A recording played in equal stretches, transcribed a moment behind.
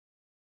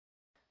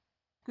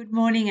Good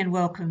morning and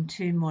welcome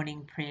to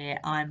morning prayer.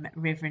 I'm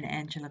Reverend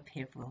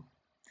Peverell.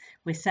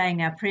 We're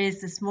saying our prayers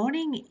this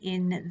morning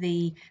in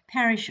the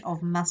Parish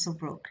of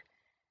Muswellbrook.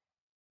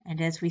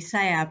 And as we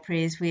say our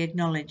prayers, we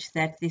acknowledge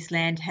that this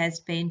land has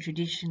been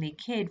traditionally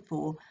cared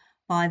for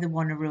by the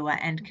Wonnarua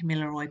and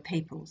Kamilaroi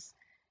peoples.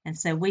 And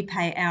so we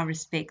pay our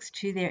respects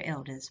to their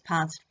elders,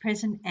 past,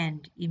 present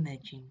and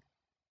emerging.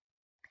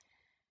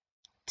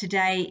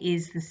 Today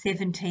is the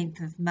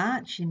 17th of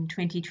March in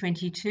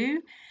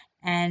 2022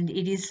 and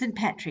it is St.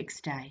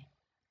 Patrick's Day.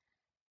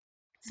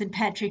 St.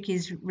 Patrick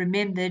is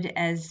remembered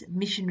as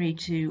missionary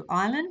to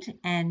Ireland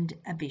and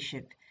a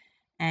bishop,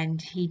 and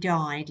he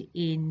died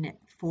in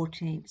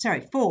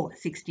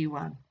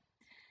 461.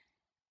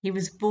 He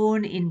was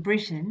born in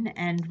Britain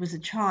and was a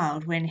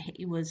child when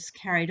he was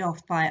carried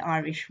off by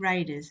Irish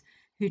raiders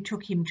who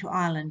took him to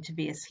Ireland to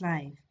be a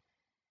slave.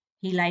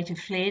 He later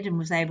fled and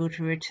was able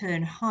to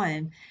return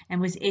home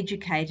and was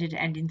educated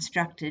and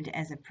instructed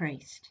as a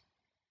priest.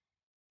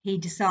 He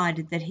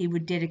decided that he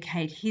would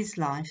dedicate his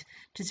life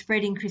to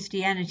spreading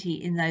Christianity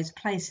in those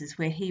places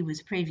where he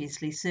was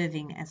previously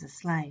serving as a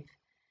slave,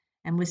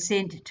 and was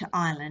sent to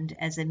Ireland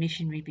as a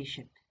missionary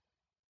bishop.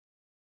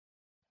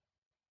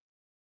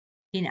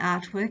 In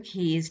artwork,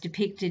 he is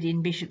depicted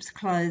in bishop's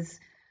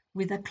clothes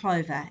with a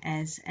clover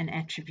as an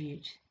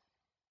attribute.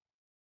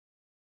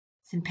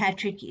 St.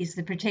 Patrick is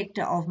the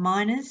protector of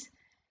miners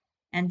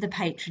and the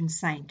patron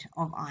saint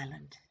of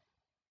Ireland.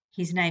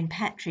 His name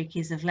Patrick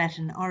is of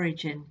Latin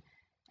origin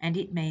and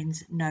it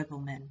means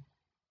nobleman.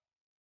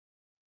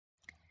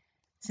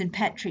 St.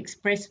 Patrick's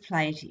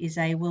breastplate is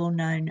a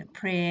well-known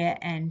prayer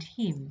and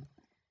hymn,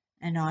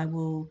 and I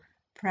will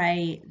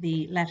pray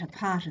the latter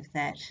part of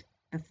that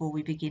before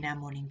we begin our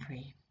morning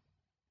prayer.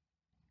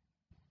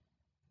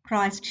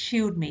 Christ,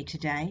 shield me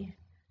today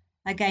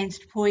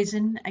against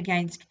poison,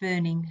 against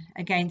burning,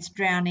 against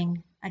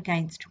drowning,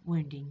 against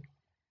wounding,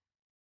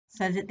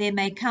 so that there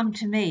may come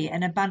to me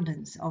an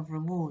abundance of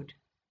reward.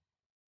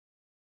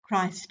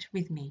 Christ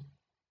with me,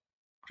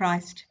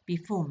 Christ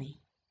before me,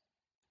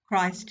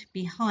 Christ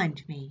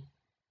behind me,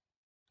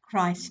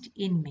 Christ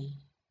in me,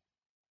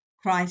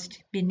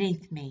 Christ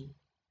beneath me,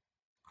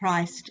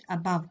 Christ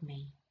above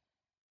me,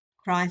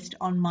 Christ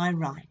on my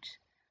right,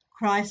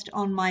 Christ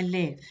on my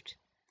left,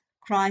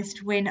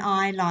 Christ when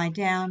I lie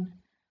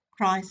down,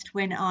 Christ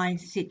when I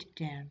sit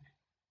down,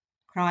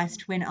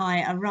 Christ when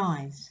I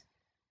arise,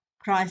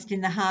 Christ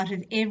in the heart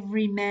of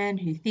every man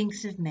who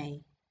thinks of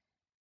me,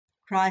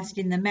 Christ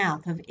in the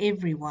mouth of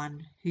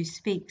everyone who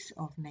speaks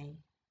of me,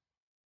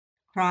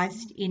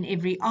 Christ in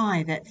every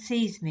eye that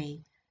sees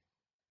me,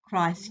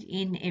 Christ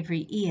in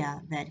every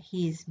ear that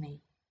hears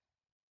me.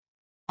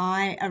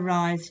 I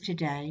arise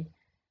today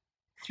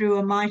through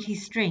a mighty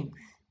strength,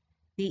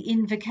 the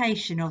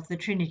invocation of the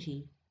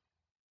Trinity,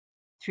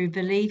 through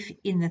belief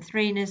in the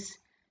threeness,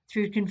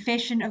 through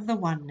confession of the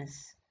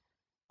oneness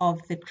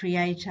of the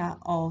Creator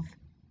of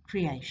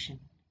creation.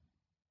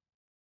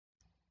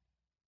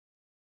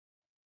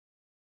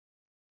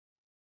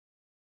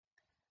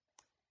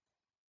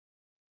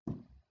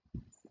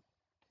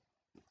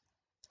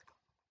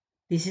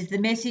 This is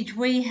the message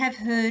we have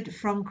heard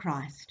from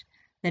Christ,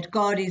 that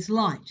God is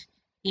light,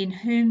 in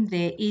whom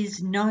there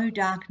is no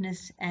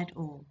darkness at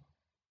all.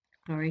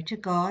 Glory to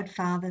God,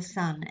 Father,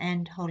 Son,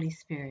 and Holy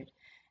Spirit,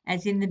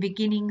 as in the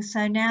beginning,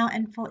 so now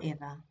and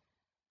forever.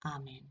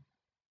 Amen.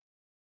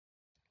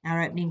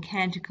 Our opening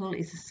canticle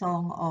is a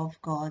song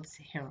of God's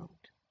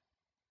herald.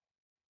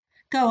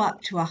 Go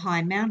up to a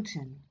high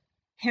mountain,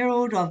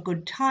 herald of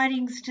good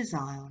tidings to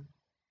Zion.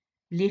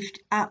 Lift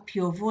up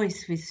your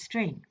voice with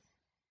strength,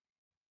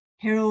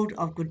 herald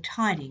of good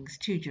tidings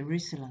to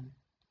Jerusalem.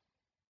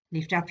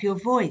 Lift up your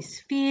voice,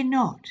 fear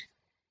not.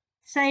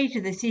 Say to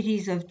the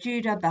cities of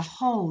Judah,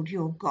 behold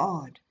your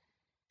God.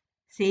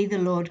 See the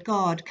Lord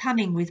God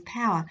coming with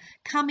power,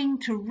 coming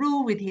to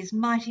rule with his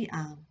mighty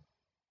arm.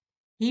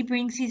 He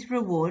brings his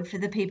reward for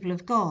the people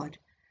of God,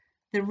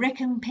 the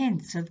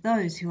recompense of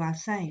those who are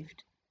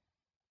saved.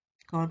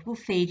 God will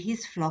feed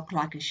his flock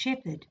like a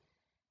shepherd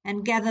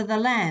and gather the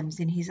lambs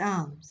in his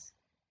arms.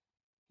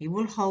 He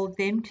will hold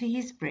them to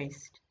his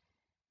breast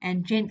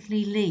and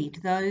gently lead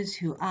those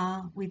who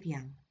are with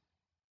young.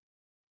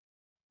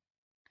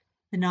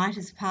 The night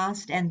has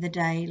passed and the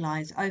day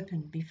lies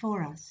open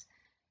before us.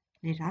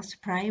 Let us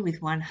pray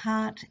with one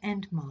heart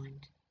and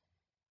mind.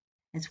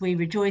 As we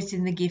rejoice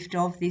in the gift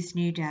of this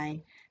new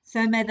day,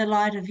 so may the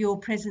light of your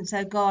presence,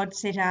 O God,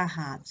 set our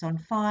hearts on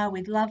fire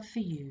with love for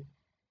you,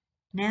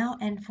 now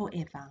and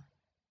forever.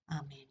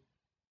 Amen.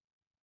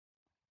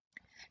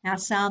 Our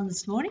psalm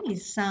this morning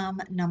is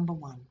Psalm number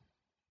 1.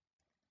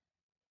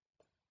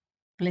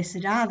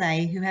 Blessed are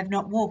they who have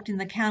not walked in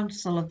the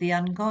counsel of the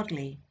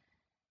ungodly,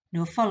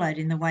 nor followed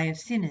in the way of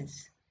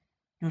sinners,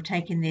 nor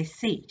taken their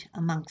seat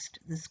amongst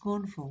the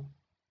scornful.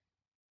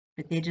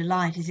 But their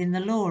delight is in the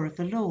law of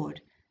the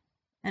Lord,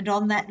 and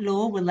on that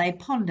law will they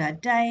ponder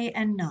day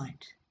and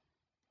night.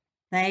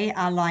 They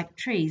are like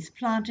trees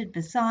planted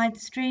beside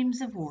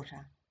streams of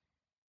water,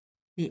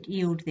 that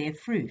yield their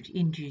fruit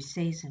in due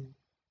season.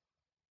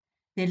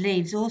 Their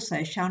leaves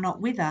also shall not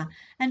wither,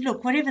 and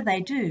look, whatever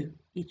they do,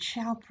 it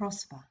shall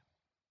prosper.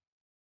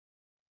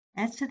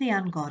 As to the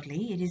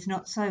ungodly, it is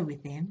not so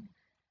with them.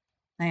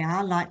 They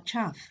are like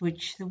chaff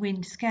which the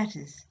wind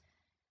scatters.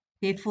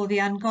 Therefore the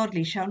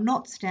ungodly shall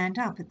not stand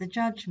up at the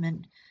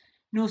judgment,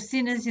 nor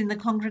sinners in the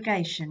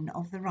congregation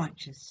of the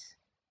righteous.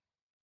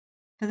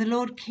 For the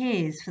Lord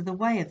cares for the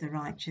way of the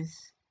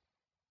righteous,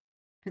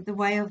 but the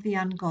way of the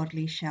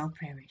ungodly shall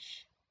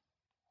perish.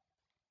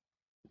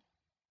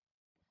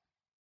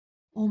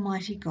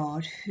 Almighty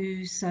God,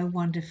 who so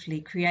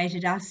wonderfully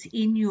created us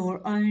in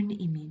your own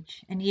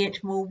image, and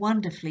yet more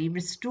wonderfully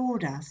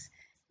restored us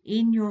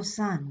in your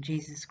Son,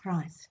 Jesus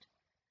Christ,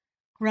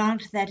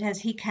 grant that as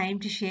he came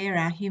to share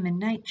our human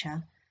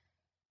nature,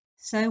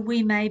 so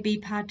we may be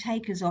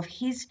partakers of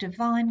his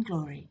divine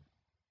glory,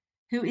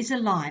 who is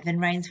alive and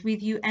reigns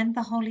with you and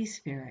the Holy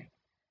Spirit,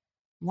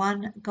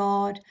 one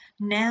God,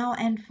 now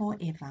and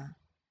forever.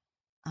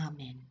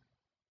 Amen.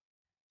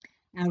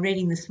 Our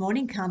reading this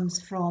morning comes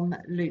from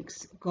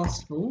Luke's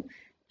Gospel,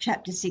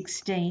 chapter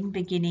 16,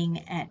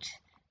 beginning at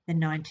the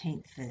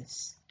 19th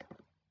verse.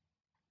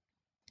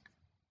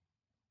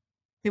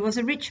 There was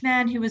a rich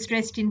man who was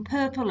dressed in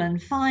purple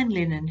and fine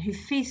linen, who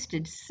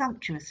feasted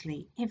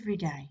sumptuously every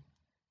day.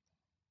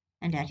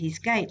 And at his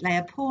gate lay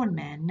a poor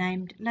man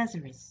named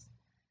Lazarus,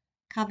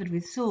 covered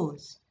with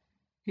sores,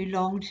 who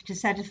longed to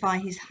satisfy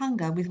his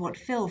hunger with what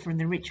fell from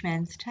the rich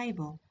man's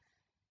table.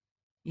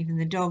 Even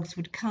the dogs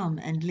would come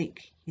and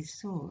lick his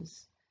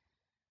sores.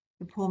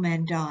 The poor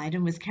man died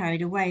and was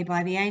carried away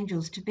by the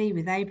angels to be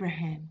with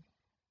Abraham.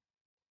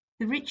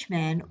 The rich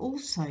man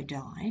also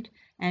died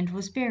and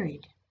was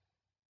buried.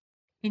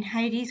 In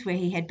Hades, where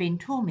he had been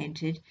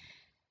tormented,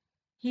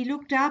 he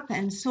looked up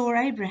and saw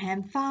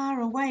Abraham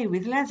far away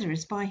with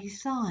Lazarus by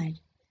his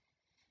side.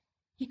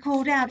 He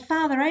called out,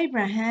 "Father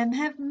Abraham,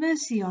 have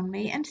mercy on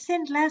me, and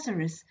send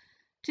Lazarus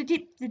to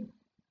dip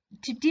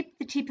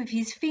the tip of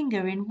his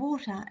finger in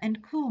water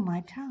and cool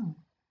my tongue,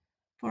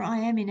 for I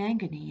am in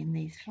agony in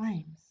these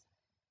flames."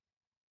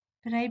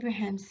 But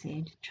Abraham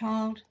said,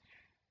 "Child,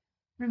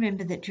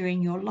 remember that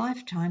during your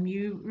lifetime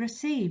you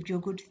received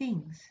your good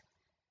things,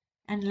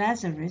 and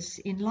Lazarus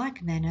in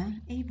like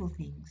manner evil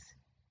things.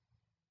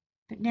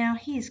 But now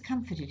he is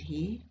comforted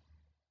here,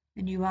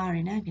 and you are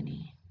in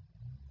agony.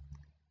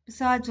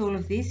 Besides all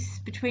of this,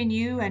 between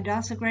you and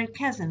us a great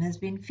chasm has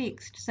been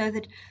fixed, so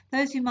that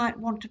those who might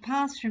want to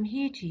pass from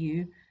here to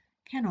you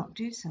cannot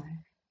do so,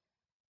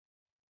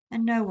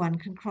 and no one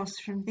can cross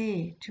from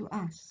there to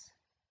us."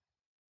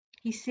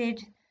 He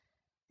said,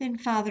 "Then,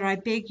 Father, I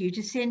beg you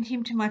to send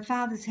him to my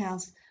father's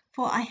house,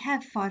 for I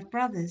have 5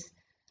 brothers,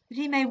 that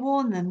he may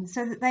warn them,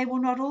 so that they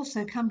will not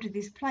also come to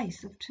this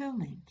place of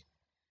torment."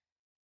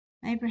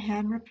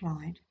 Abraham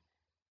replied,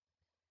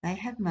 "They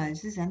have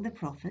Moses and the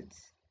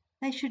prophets.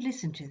 They should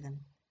listen to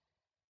them."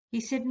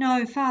 He said,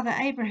 "No, Father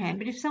Abraham,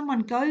 but if someone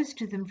goes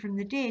to them from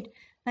the dead,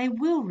 they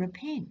will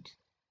repent."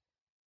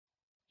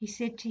 He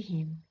said to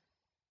him,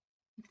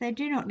 "If they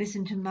do not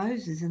listen to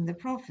Moses and the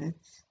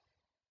prophets,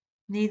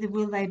 neither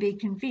will they be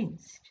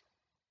convinced,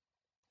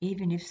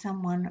 even if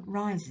someone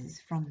rises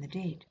from the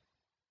dead."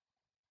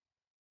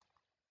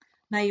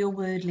 May your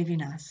word live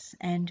in us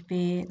and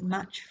bear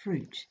much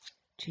fruit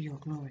to your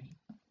glory.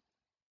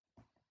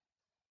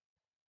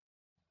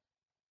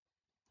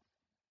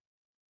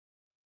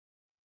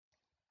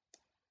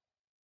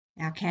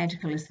 Our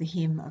canticle is the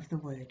hymn of the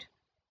Word.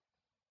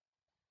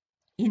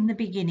 In the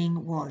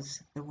beginning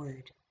was the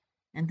Word,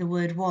 and the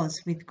Word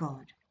was with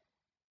God,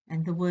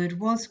 and the Word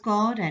was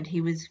God, and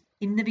he was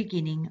in the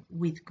beginning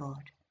with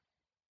God.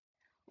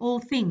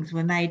 All things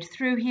were made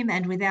through him,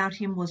 and without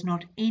him was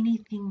not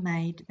anything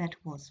made that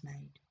was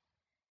made.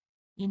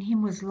 In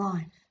him was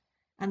life,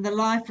 and the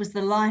life was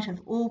the light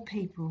of all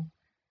people,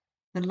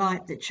 the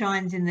light that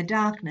shines in the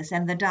darkness,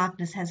 and the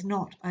darkness has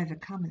not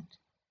overcome it.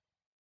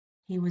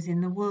 He was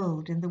in the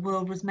world, and the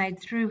world was made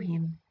through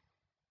him,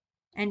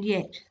 and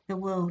yet the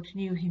world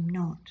knew him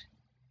not.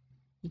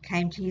 He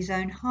came to his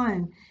own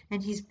home,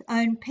 and his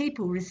own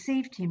people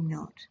received him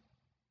not.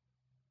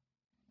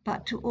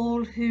 But to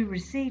all who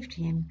received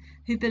him,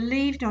 who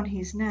believed on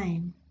his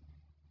name,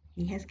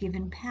 he has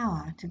given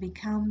power to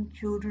become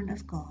children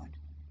of God,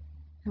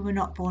 who were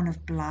not born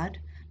of blood,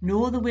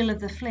 nor the will of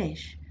the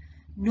flesh,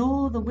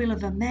 nor the will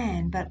of a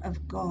man, but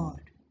of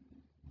God.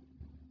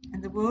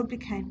 And the Word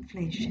became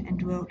flesh and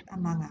dwelt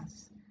among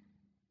us,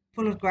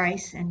 full of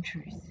grace and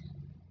truth.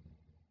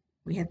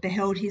 We have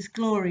beheld his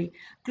glory,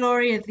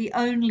 glory of the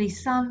only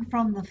Son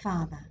from the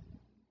Father,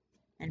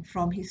 and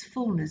from his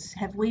fullness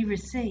have we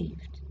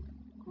received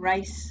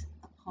grace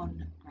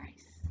upon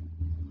grace.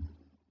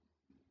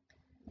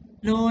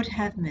 Lord,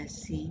 have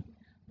mercy.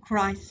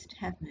 Christ,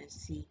 have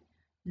mercy.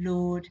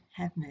 Lord,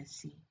 have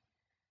mercy.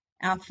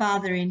 Our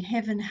Father in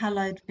heaven,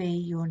 hallowed be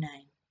your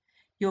name.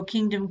 Your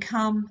kingdom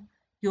come,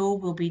 your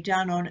will be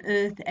done on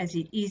earth as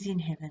it is in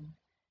heaven.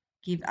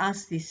 Give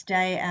us this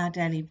day our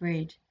daily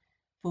bread.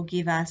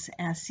 Forgive us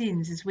our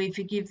sins as we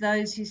forgive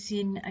those who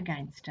sin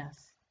against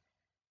us.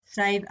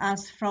 Save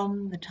us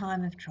from the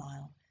time of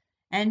trial,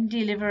 and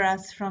deliver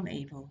us from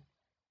evil.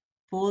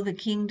 For the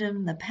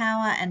kingdom, the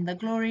power, and the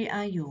glory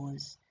are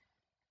yours,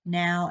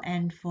 now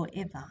and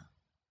forever.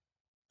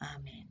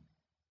 Amen.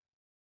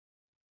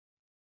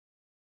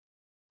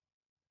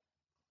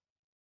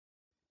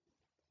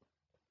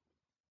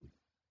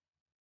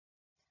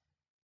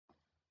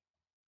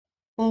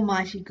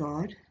 Almighty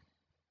God,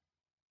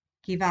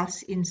 give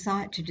us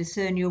insight to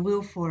discern your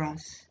will for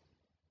us,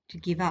 to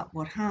give up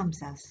what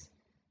harms us,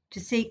 to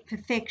seek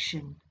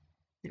perfection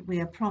that we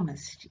are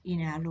promised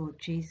in our Lord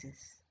Jesus.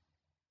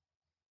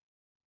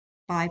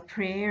 By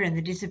prayer and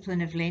the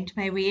discipline of Lent,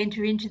 may we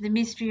enter into the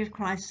mystery of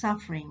Christ's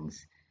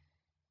sufferings,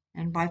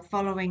 and by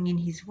following in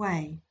his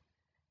way,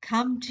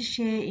 come to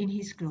share in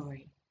his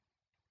glory.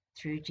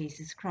 Through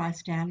Jesus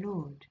Christ our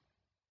Lord.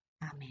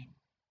 Amen.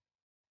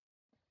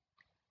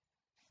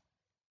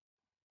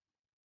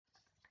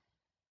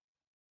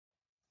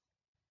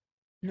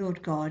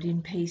 Lord God,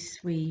 in peace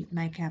we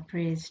make our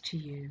prayers to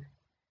you.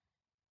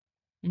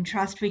 In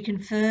trust we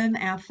confirm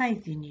our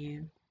faith in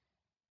you.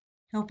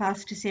 Help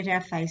us to set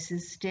our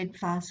faces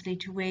steadfastly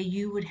to where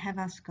you would have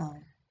us go.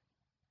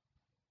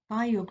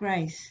 By your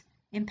grace,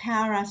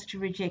 empower us to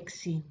reject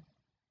sin.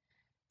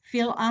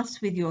 Fill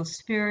us with your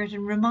Spirit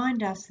and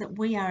remind us that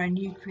we are a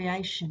new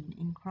creation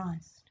in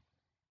Christ.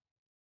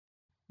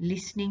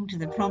 Listening to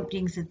the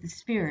promptings of the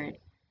Spirit,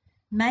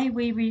 may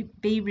we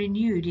be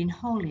renewed in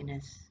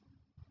holiness,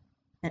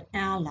 that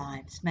our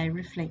lives may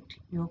reflect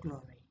your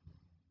glory.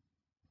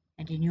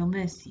 And in your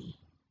mercy,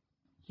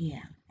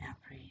 hear our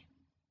prayer.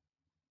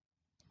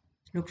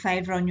 Look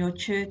favour on your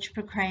church,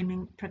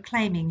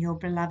 proclaiming your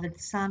beloved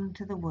Son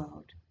to the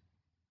world.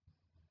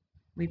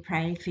 We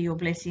pray for your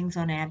blessings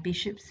on our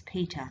bishops,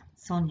 Peter,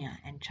 Sonia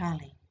and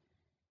Charlie,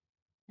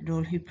 and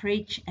all who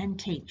preach and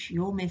teach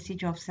your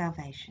message of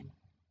salvation.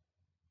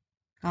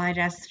 Guide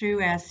us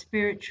through our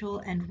spiritual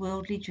and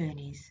worldly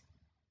journeys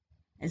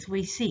as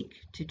we seek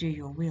to do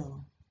your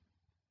will.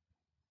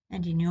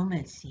 And in your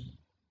mercy,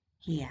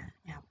 hear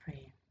our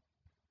prayer.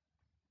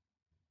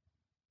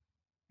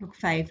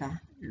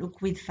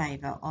 Look with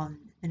favour on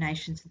the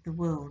nations of the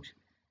world,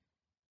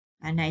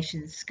 our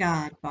nations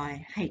scarred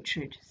by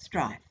hatred,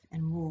 strife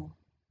and war.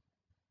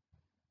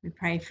 We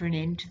pray for an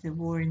end to the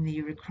war in the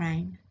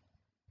Ukraine.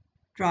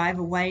 Drive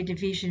away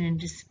division and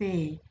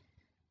despair.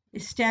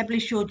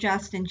 Establish your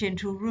just and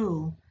gentle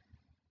rule.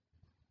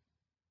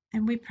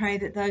 And we pray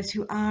that those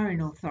who are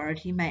in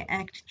authority may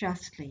act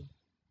justly,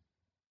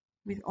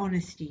 with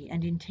honesty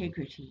and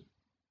integrity,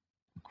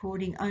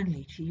 according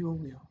only to your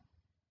will.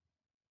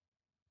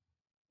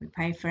 We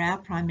pray for our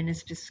Prime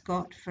Minister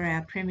Scott, for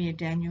our Premier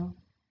Daniel,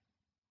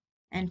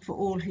 and for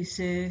all who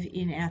serve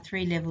in our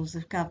 3 levels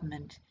of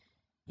government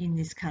in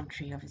this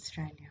country of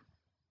Australia.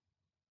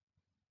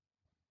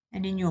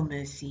 And in your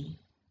mercy,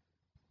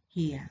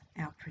 hear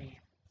our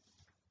prayer.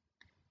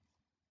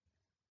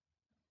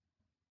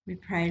 We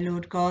pray,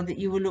 Lord God, that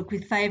you will look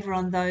with favour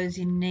on those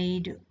in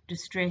need,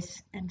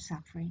 distress and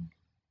suffering.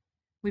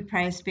 We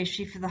pray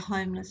especially for the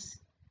homeless,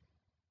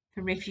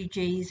 for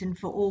refugees and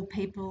for all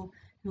people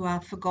who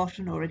are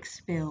forgotten or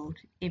expelled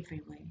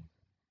everywhere.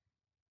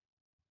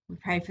 We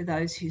pray for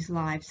those whose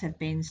lives have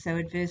been so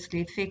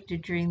adversely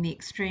affected during the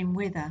extreme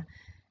weather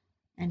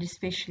and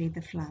especially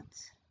the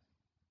floods.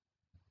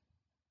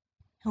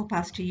 Help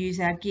us to use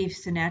our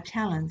gifts and our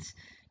talents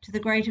to the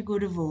greater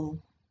good of all.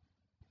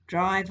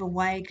 Drive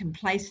away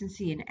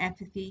complacency and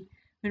apathy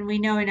when we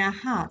know in our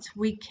hearts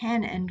we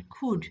can and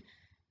could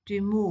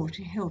do more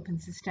to help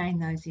and sustain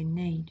those in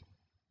need.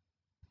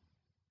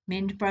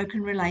 Mend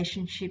broken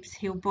relationships,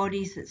 heal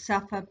bodies that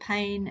suffer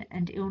pain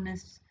and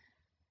illness,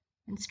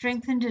 and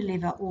strengthen and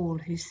deliver all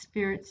whose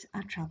spirits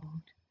are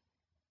troubled.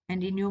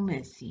 And in your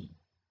mercy,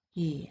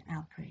 hear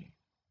our prayer.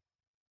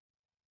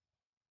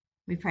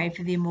 We pray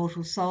for the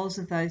immortal souls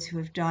of those who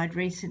have died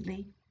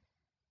recently,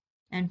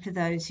 and for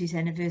those whose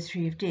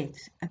anniversary of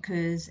death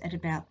occurs at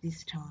about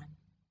this time.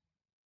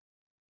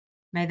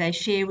 May they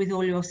share with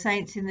all your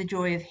saints in the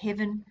joy of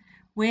heaven,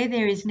 where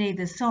there is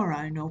neither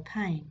sorrow nor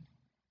pain,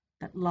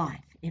 but life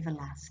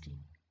everlasting.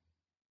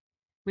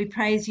 We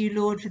praise you,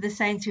 Lord, for the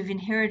saints who have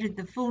inherited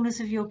the fullness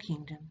of your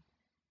kingdom,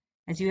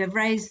 as you have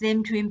raised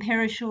them to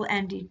imperishable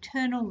and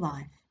eternal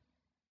life.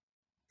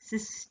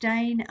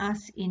 Sustain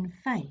us in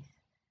faith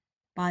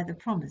by the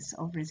promise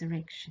of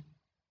resurrection.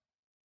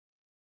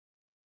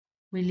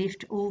 We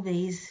lift all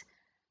these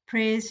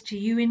prayers to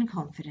you in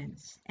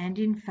confidence and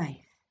in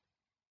faith,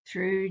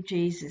 through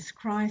Jesus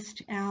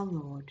Christ our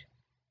Lord.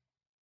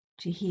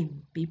 To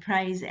him be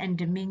praise and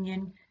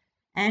dominion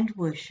and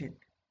worship,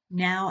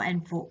 now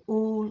and for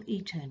all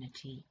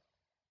eternity.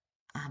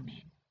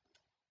 Amen.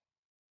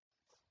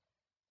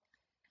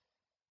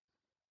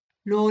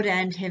 Lord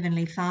and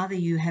Heavenly Father,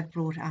 you have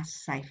brought us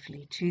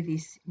safely to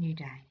this new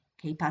day.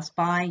 Keep us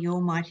by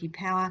your mighty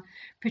power,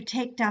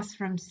 protect us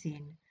from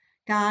sin,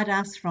 guard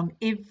us from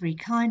every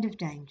kind of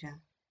danger,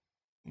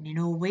 and in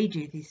all we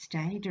do this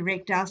day,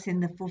 direct us in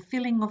the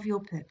fulfilling of your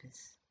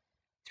purpose.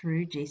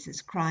 Through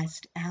Jesus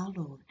Christ our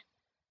Lord.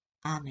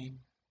 Amen.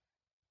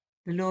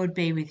 The Lord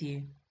be with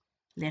you.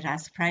 Let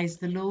us praise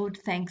the Lord.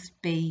 Thanks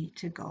be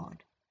to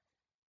God.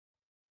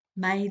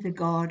 May the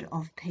God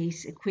of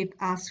peace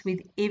equip us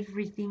with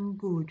everything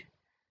good,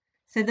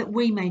 so that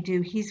we may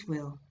do his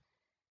will,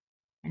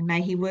 and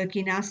may he work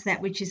in us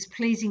that which is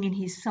pleasing in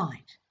his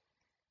sight,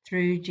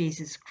 through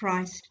Jesus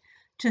Christ,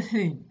 to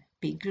whom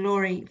be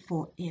glory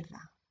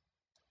forever.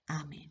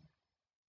 Amen.